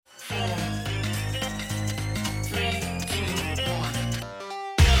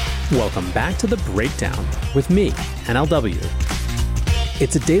Welcome back to The Breakdown with me, NLW.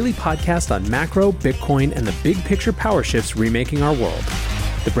 It's a daily podcast on macro, Bitcoin, and the big picture power shifts remaking our world.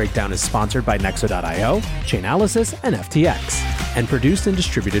 The Breakdown is sponsored by Nexo.io, Chainalysis, and FTX, and produced and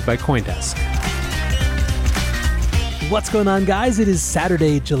distributed by CoinDesk. What's going on, guys? It is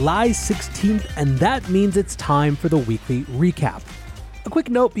Saturday, July 16th, and that means it's time for the weekly recap. A quick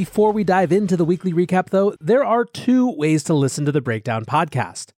note before we dive into the weekly recap, though, there are two ways to listen to the Breakdown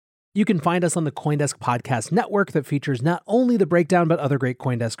podcast. You can find us on the CoinDesk Podcast Network that features not only The Breakdown but other great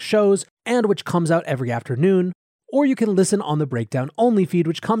CoinDesk shows, and which comes out every afternoon, or you can listen on the Breakdown Only feed,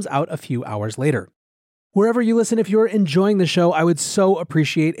 which comes out a few hours later. Wherever you listen, if you're enjoying the show, I would so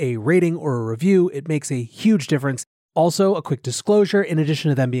appreciate a rating or a review. It makes a huge difference. Also, a quick disclosure, in addition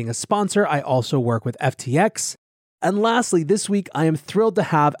to them being a sponsor, I also work with FTX. And lastly, this week, I am thrilled to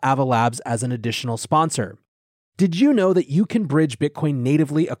have Avalabs as an additional sponsor. Did you know that you can bridge Bitcoin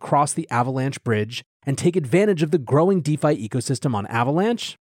natively across the Avalanche bridge and take advantage of the growing DeFi ecosystem on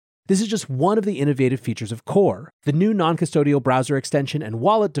Avalanche? This is just one of the innovative features of Core, the new non-custodial browser extension and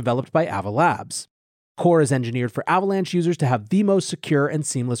wallet developed by Avalabs. Core is engineered for Avalanche users to have the most secure and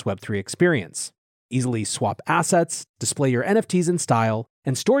seamless Web3 experience. Easily swap assets, display your NFTs in style,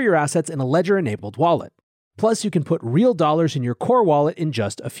 and store your assets in a Ledger-enabled wallet. Plus, you can put real dollars in your Core wallet in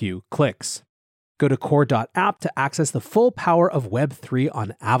just a few clicks. Go to core.app to access the full power of Web3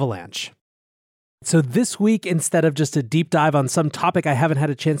 on Avalanche. So this week, instead of just a deep dive on some topic I haven't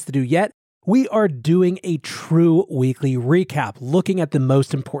had a chance to do yet, we are doing a true weekly recap, looking at the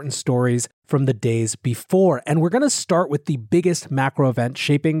most important stories from the days before. And we're going to start with the biggest macro event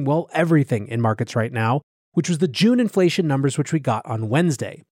shaping, well, everything in markets right now, which was the June inflation numbers, which we got on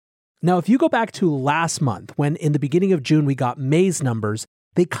Wednesday. Now, if you go back to last month, when in the beginning of June we got May's numbers,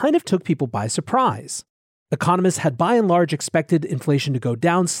 they kind of took people by surprise. Economists had by and large expected inflation to go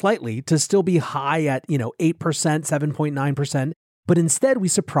down slightly to still be high at, 8%, 7.9%, but instead we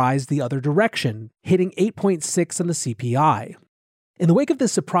surprised the other direction, hitting 8.6 on the CPI. In the wake of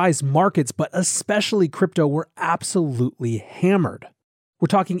this surprise, markets, but especially crypto, were absolutely hammered. We're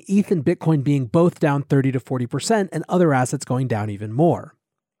talking ETH and Bitcoin being both down 30 to 40% and other assets going down even more.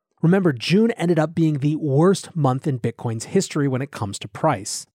 Remember, June ended up being the worst month in Bitcoin's history when it comes to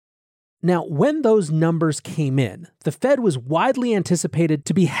price. Now, when those numbers came in, the Fed was widely anticipated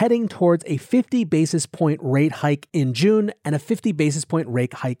to be heading towards a 50 basis point rate hike in June and a 50 basis point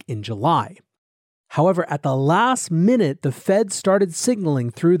rate hike in July. However, at the last minute, the Fed started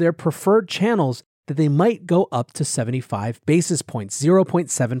signaling through their preferred channels that they might go up to 75 basis points,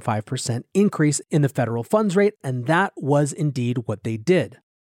 0.75% increase in the federal funds rate, and that was indeed what they did.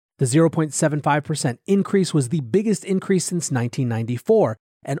 The 0.75% increase was the biggest increase since 1994,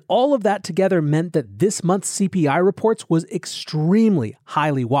 and all of that together meant that this month's CPI reports was extremely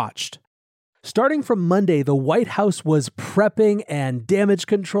highly watched. Starting from Monday, the White House was prepping and damage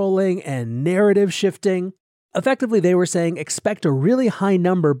controlling and narrative shifting. Effectively, they were saying expect a really high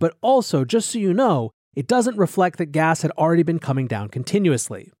number, but also, just so you know, it doesn't reflect that gas had already been coming down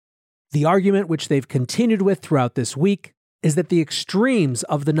continuously. The argument, which they've continued with throughout this week, is that the extremes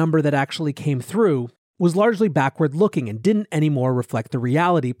of the number that actually came through was largely backward-looking and didn't anymore reflect the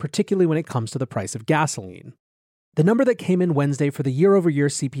reality, particularly when it comes to the price of gasoline. The number that came in Wednesday for the year-over-year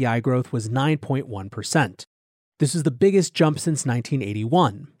CPI growth was 9.1%. This is the biggest jump since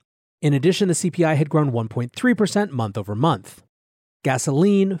 1981. In addition, the CPI had grown 1.3% month over month.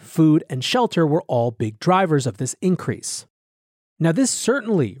 Gasoline, food, and shelter were all big drivers of this increase. Now, this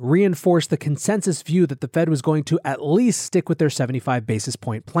certainly reinforced the consensus view that the Fed was going to at least stick with their 75 basis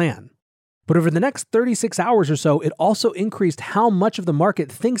point plan. But over the next 36 hours or so, it also increased how much of the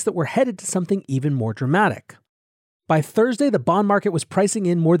market thinks that we're headed to something even more dramatic. By Thursday, the bond market was pricing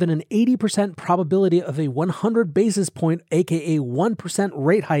in more than an 80% probability of a 100 basis point, aka 1%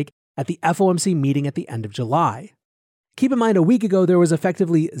 rate hike at the FOMC meeting at the end of July. Keep in mind, a week ago, there was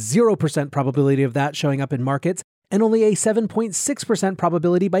effectively 0% probability of that showing up in markets, and only a 7.6%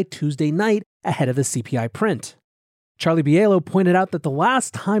 probability by Tuesday night ahead of the CPI print. Charlie Bielo pointed out that the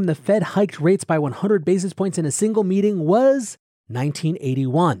last time the Fed hiked rates by 100 basis points in a single meeting was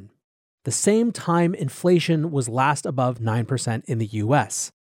 1981, the same time inflation was last above 9% in the US.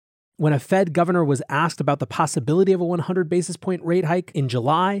 When a Fed governor was asked about the possibility of a 100 basis point rate hike in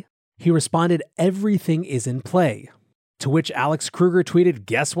July, he responded, "Everything is in play." To which Alex Kruger tweeted,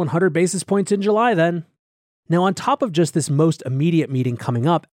 "Guess 100 basis points in July then." Now, on top of just this most immediate meeting coming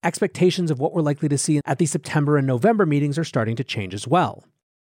up, expectations of what we're likely to see at the September and November meetings are starting to change as well.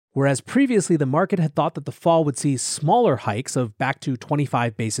 Whereas previously the market had thought that the fall would see smaller hikes of back to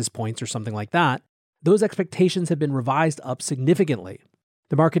 25 basis points or something like that, those expectations have been revised up significantly.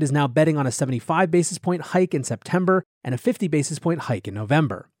 The market is now betting on a 75 basis point hike in September and a 50 basis point hike in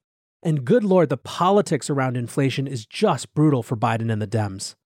November. And good Lord, the politics around inflation is just brutal for Biden and the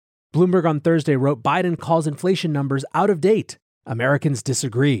Dems. Bloomberg on Thursday wrote Biden calls inflation numbers out of date. Americans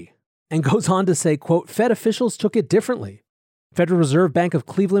disagree. And goes on to say, quote, Fed officials took it differently. Federal Reserve Bank of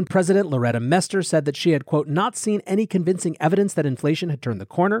Cleveland President Loretta Mester said that she had, quote, not seen any convincing evidence that inflation had turned the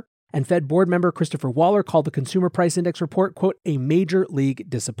corner. And Fed board member Christopher Waller called the Consumer Price Index report, quote, a major league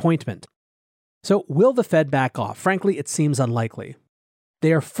disappointment. So will the Fed back off? Frankly, it seems unlikely.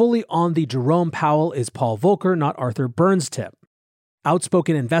 They are fully on the Jerome Powell is Paul Volcker, not Arthur Burns tip.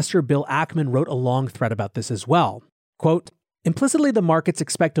 Outspoken investor Bill Ackman wrote a long thread about this as well. Quote, implicitly, the markets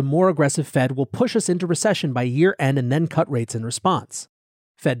expect a more aggressive Fed will push us into recession by year end and then cut rates in response.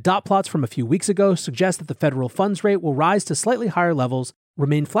 Fed dot plots from a few weeks ago suggest that the federal funds rate will rise to slightly higher levels,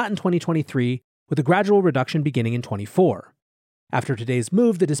 remain flat in 2023, with a gradual reduction beginning in 24. After today's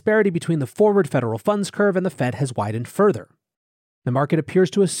move, the disparity between the forward federal funds curve and the Fed has widened further. The market appears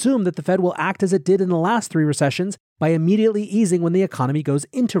to assume that the Fed will act as it did in the last 3 recessions by immediately easing when the economy goes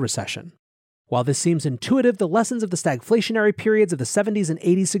into recession. While this seems intuitive, the lessons of the stagflationary periods of the 70s and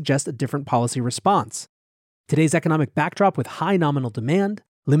 80s suggest a different policy response. Today's economic backdrop with high nominal demand,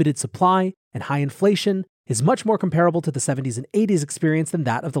 limited supply, and high inflation is much more comparable to the 70s and 80s experience than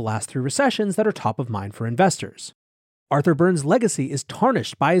that of the last 3 recessions that are top of mind for investors. Arthur Burns' legacy is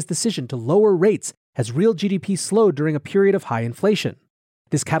tarnished by his decision to lower rates as real GDP slowed during a period of high inflation.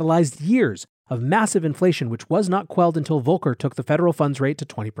 This catalyzed years of massive inflation, which was not quelled until Volcker took the federal funds rate to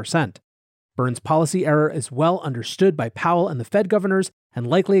 20%. Burns' policy error is well understood by Powell and the Fed governors and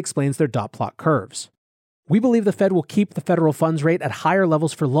likely explains their dot plot curves. We believe the Fed will keep the federal funds rate at higher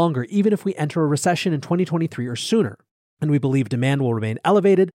levels for longer, even if we enter a recession in 2023 or sooner. And we believe demand will remain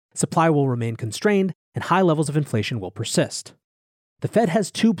elevated, supply will remain constrained, and high levels of inflation will persist. The Fed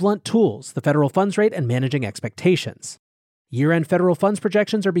has 2 blunt tools, the federal funds rate and managing expectations. Year-end federal funds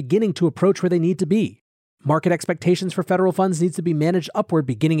projections are beginning to approach where they need to be. Market expectations for federal funds needs to be managed upward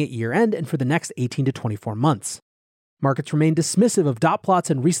beginning at year-end and for the next 18 to 24 months. Markets remain dismissive of dot plots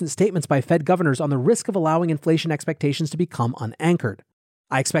and recent statements by Fed governors on the risk of allowing inflation expectations to become unanchored.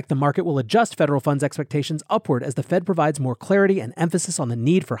 I expect the market will adjust federal funds expectations upward as the Fed provides more clarity and emphasis on the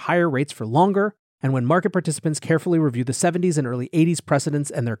need for higher rates for longer, and when market participants carefully review the 70s and early 80s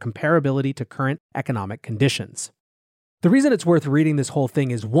precedents and their comparability to current economic conditions. The reason it's worth reading this whole thing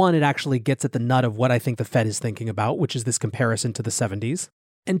is, 1, it actually gets at the nut of what I think the Fed is thinking about, which is this comparison to the 70s.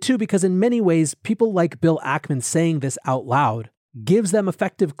 And 2, because in many ways, people like Bill Ackman saying this out loud gives them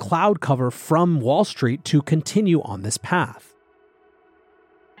effective cloud cover from Wall Street to continue on this path.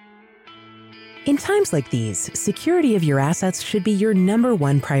 In times like these, security of your assets should be your number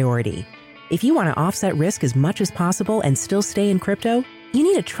 1 priority. If you want to offset risk as much as possible and still stay in crypto, you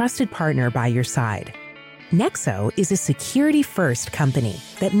need a trusted partner by your side. Nexo is a security-first company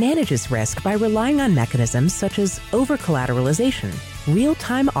that manages risk by relying on mechanisms such as over-collateralization,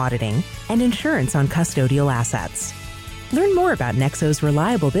 real-time auditing, and insurance on custodial assets. Learn more about Nexo's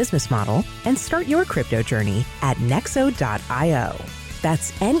reliable business model and start your crypto journey at nexo.io.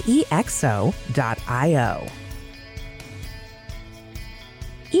 That's nexo.io.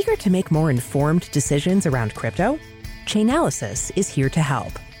 Eager to make more informed decisions around crypto? Chainalysis is here to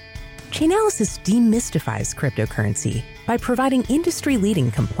help. Chainalysis demystifies cryptocurrency by providing industry-leading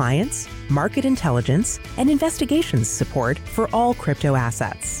compliance, market intelligence, and investigations support for all crypto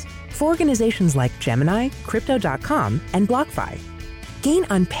assets for organizations like Gemini, Crypto.com, and BlockFi. Gain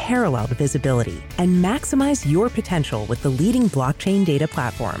unparalleled visibility and maximize your potential with the leading blockchain data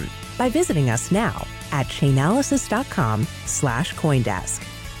platform by visiting us now at chainalysis.com/Coindesk.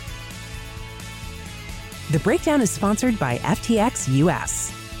 The breakdown is sponsored by FTX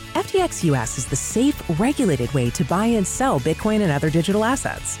US. FTX US is the safe, regulated way to buy and sell Bitcoin and other digital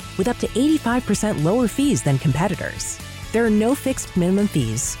assets with up to 85% lower fees than competitors. There are no fixed minimum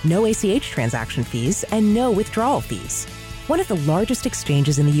fees, no ACH transaction fees, and no withdrawal fees. One of the largest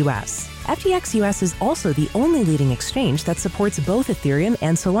exchanges in the US, FTX US is also the only leading exchange that supports both Ethereum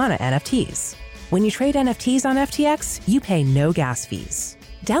and Solana NFTs. When you trade NFTs on FTX, you pay no gas fees.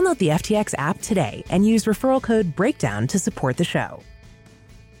 Download the FTX app today and use referral code BREAKDOWN to support the show.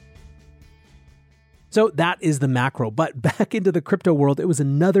 So that is the macro, but back into the crypto world, it was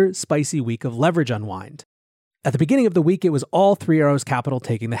another spicy week of leverage unwind. At the beginning of the week, it was all Three Arrows Capital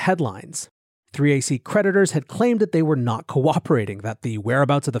taking the headlines. 3AC creditors had claimed that they were not cooperating, that the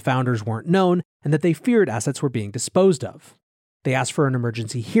whereabouts of the founders weren't known, and that they feared assets were being disposed of. They asked for an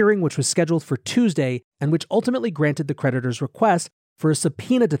emergency hearing, which was scheduled for Tuesday, and which ultimately granted the creditors' request for a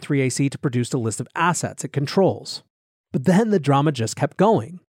subpoena to 3AC to produce a list of assets it controls. But then the drama just kept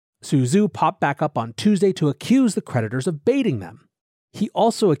going. Su Zhu popped back up on Tuesday to accuse the creditors of baiting them. He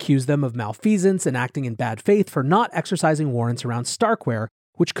also accused them of malfeasance and acting in bad faith for not exercising warrants around Starkware,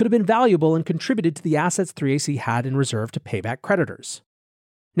 which could have been valuable and contributed to the assets 3AC had in reserve to pay back creditors.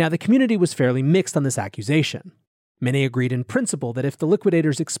 Now, the community was fairly mixed on this accusation. Many agreed in principle that if the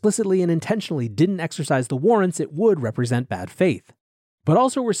liquidators explicitly and intentionally didn't exercise the warrants, it would represent bad faith. But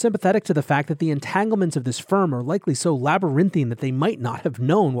also were sympathetic to the fact that the entanglements of this firm are likely so labyrinthine that they might not have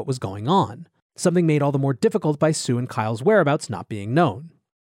known what was going on, something made all the more difficult by Sue and Kyle's whereabouts not being known.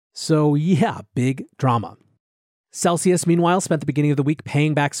 So yeah, big drama. Celsius, meanwhile, spent the beginning of the week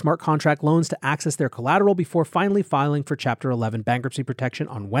paying back smart contract loans to access their collateral before finally filing for Chapter 11 bankruptcy protection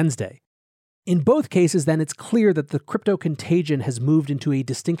on Wednesday. In both cases, then, it's clear that the crypto contagion has moved into a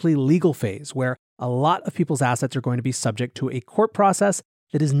distinctly legal phase where a lot of people's assets are going to be subject to a court process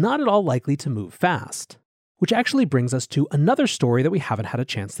that is not at all likely to move fast. Which actually brings us to another story that we haven't had a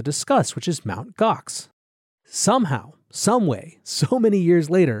chance to discuss, which is Mt. Gox. Somehow, someway, so many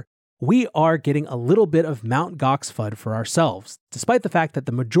years later, we are getting a little bit of Mt. Gox FUD for ourselves, despite the fact that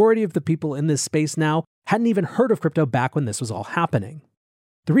the majority of the people in this space now hadn't even heard of crypto back when this was all happening.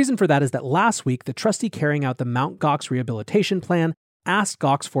 The reason for that is that last week, the trustee carrying out the Mt. Gox rehabilitation plan asked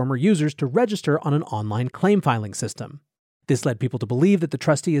Gox former users to register on an online claim filing system. This led people to believe that the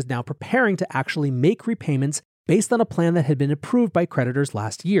trustee is now preparing to actually make repayments based on a plan that had been approved by creditors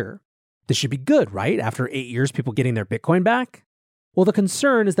last year. This should be good, right? After 8 years, people getting their Bitcoin back? Well, the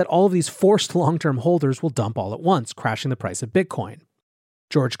concern is that all of these forced long-term holders will dump all at once, crashing the price of Bitcoin.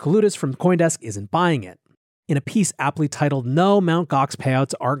 George Kaloudis from CoinDesk isn't buying it. In a piece aptly titled, "No, Mt. Gox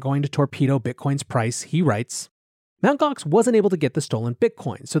payouts aren't going to torpedo Bitcoin's price," he writes, Mt. Gox wasn't able to get the stolen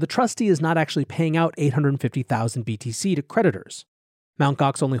Bitcoin, so the trustee is not actually paying out 850,000 BTC to creditors. Mt.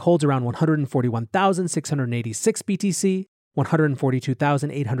 Gox only holds around 141,686 BTC,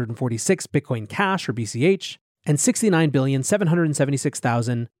 142,846 Bitcoin Cash or BCH, and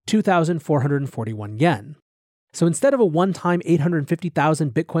 69,776,2,441 yen. So instead of a one-time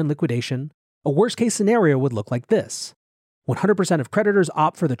 850,000 Bitcoin liquidation, a worst-case scenario would look like this. 100% of creditors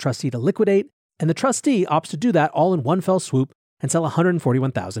opt for the trustee to liquidate, and the trustee opts to do that all in one fell swoop and sell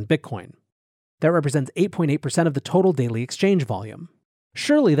 141,000 Bitcoin. That represents 8.8% of the total daily exchange volume.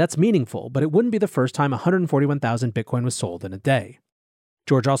 Surely that's meaningful, but it wouldn't be the first time 141,000 Bitcoin was sold in a day.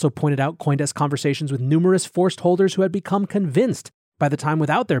 George also pointed out CoinDesk conversations with numerous forced holders who had become convinced by the time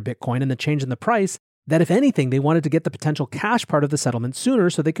without their Bitcoin and the change in the price that if anything, they wanted to get the potential cash part of the settlement sooner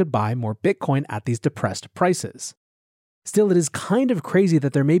so they could buy more Bitcoin at these depressed prices. Still, it is kind of crazy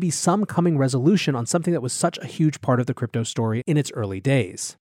that there may be some coming resolution on something that was such a huge part of the crypto story in its early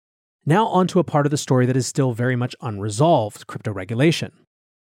days. Now onto a part of the story that is still very much unresolved, crypto regulation.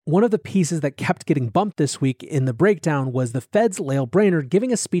 One of the pieces that kept getting bumped this week in the breakdown was the Fed's Lael Brainard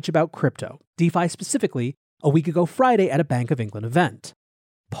giving a speech about crypto, DeFi specifically, a week ago Friday at a Bank of England event.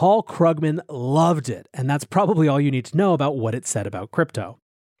 Paul Krugman loved it, and that's probably all you need to know about what it said about crypto.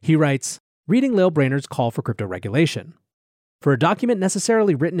 He writes, reading Lael Brainard's call for crypto regulation. For a document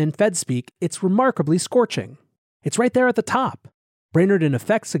necessarily written in Fed speak, it's remarkably scorching. It's right there at the top. Brainard in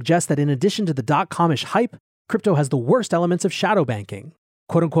effect suggests that in addition to the dot-com-ish hype, crypto has the worst elements of shadow banking,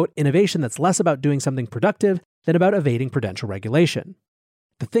 quote-unquote innovation that's less about doing something productive than about evading prudential regulation.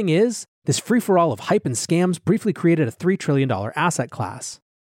 The thing is, this free-for-all of hype and scams briefly created a $3 trillion asset class.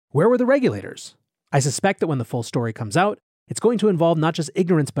 Where were the regulators? I suspect that when the full story comes out, it's going to involve not just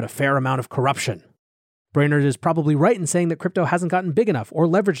ignorance but a fair amount of corruption. Brainard is probably right in saying that crypto hasn't gotten big enough or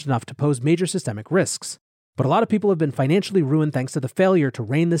leveraged enough to pose major systemic risks. But a lot of people have been financially ruined thanks to the failure to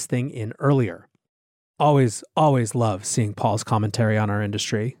rein this thing in earlier. Always love seeing Paul's commentary on our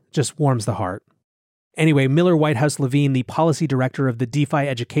industry. Just warms the heart. Anyway, Miller Whitehouse Levine, the policy director of the DeFi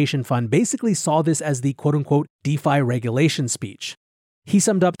Education Fund, basically saw this as the quote-unquote DeFi regulation speech. He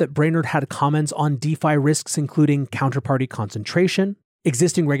summed up that Brainard had comments on DeFi risks including counterparty concentration,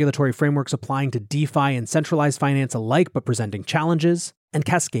 existing regulatory frameworks applying to DeFi and centralized finance alike but presenting challenges, and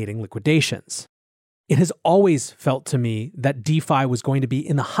cascading liquidations. It has always felt to me that DeFi was going to be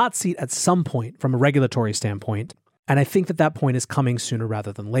in the hot seat at some point from a regulatory standpoint, and I think that that point is coming sooner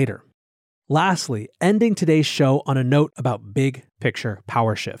rather than later. Lastly, ending today's show on a note about big picture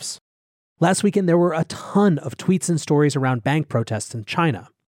power shifts. Last weekend, there were a ton of tweets and stories around bank protests in China.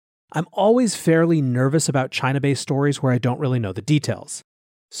 I'm always fairly nervous about China-based stories where I don't really know the details.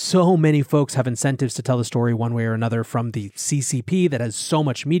 So many folks have incentives to tell the story one way or another, from the CCP that has so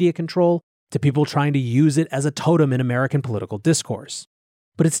much media control to people trying to use it as a totem in American political discourse.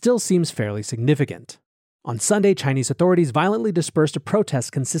 But it still seems fairly significant. On Sunday, Chinese authorities violently dispersed a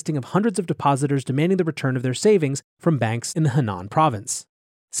protest consisting of hundreds of depositors demanding the return of their savings from banks in the Henan province.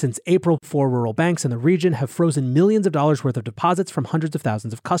 Since April, 4 rural banks in the region have frozen millions of dollars worth of deposits from hundreds of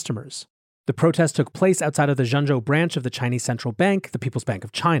thousands of customers. The protest took place outside of the Zhengzhou branch of the Chinese Central Bank, the People's Bank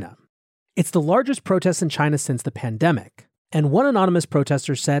of China. It's the largest protest in China since the pandemic, and one anonymous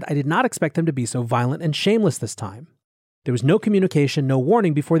protester said, "I did not expect them to be so violent and shameless this time. There was no communication, no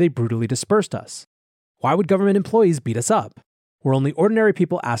warning before they brutally dispersed us. Why would government employees beat us up? We're only ordinary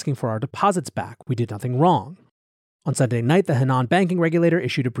people asking for our deposits back. We did nothing wrong." On Sunday night, the Henan banking regulator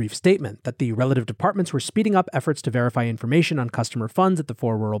issued a brief statement that the relative departments were speeding up efforts to verify information on customer funds at the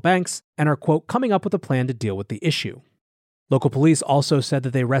 4 rural banks and are, quote, coming up with a plan to deal with the issue. Local police also said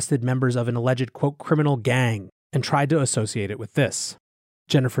that they arrested members of an alleged, quote, criminal gang and tried to associate it with this.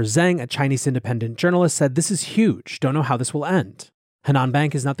 Jennifer Zhang, a Chinese independent journalist, said, "This is huge. Don't know how this will end. Henan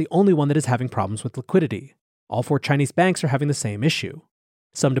Bank is not the only one that is having problems with liquidity. All 4 Chinese banks are having the same issue.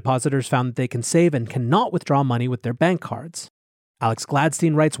 Some depositors found that they can save and cannot withdraw money with their bank cards." Alex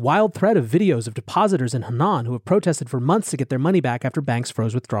Gladstein writes, "Wild thread of videos of depositors in Henan who have protested for months to get their money back after banks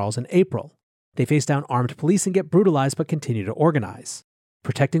froze withdrawals in April. They face down armed police and get brutalized but continue to organize.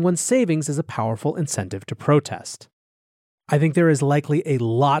 Protecting one's savings is a powerful incentive to protest." I think there is likely a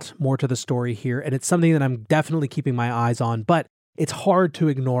lot more to the story here, and it's something that I'm definitely keeping my eyes on, but it's hard to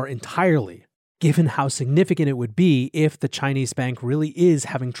ignore entirely, given how significant it would be if the Chinese bank really is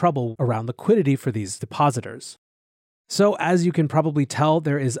having trouble around liquidity for these depositors. So as you can probably tell,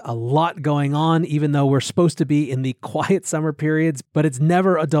 there is a lot going on, even though we're supposed to be in the quiet summer periods, but it's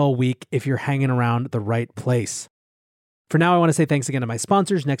never a dull week if you're hanging around the right place. For now, I want to say thanks again to my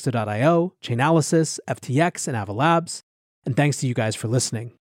sponsors, Nexo.io, Chainalysis, FTX, and Avalabs. And thanks to you guys for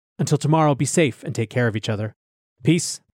listening. Until tomorrow, be safe and take care of each other. Peace.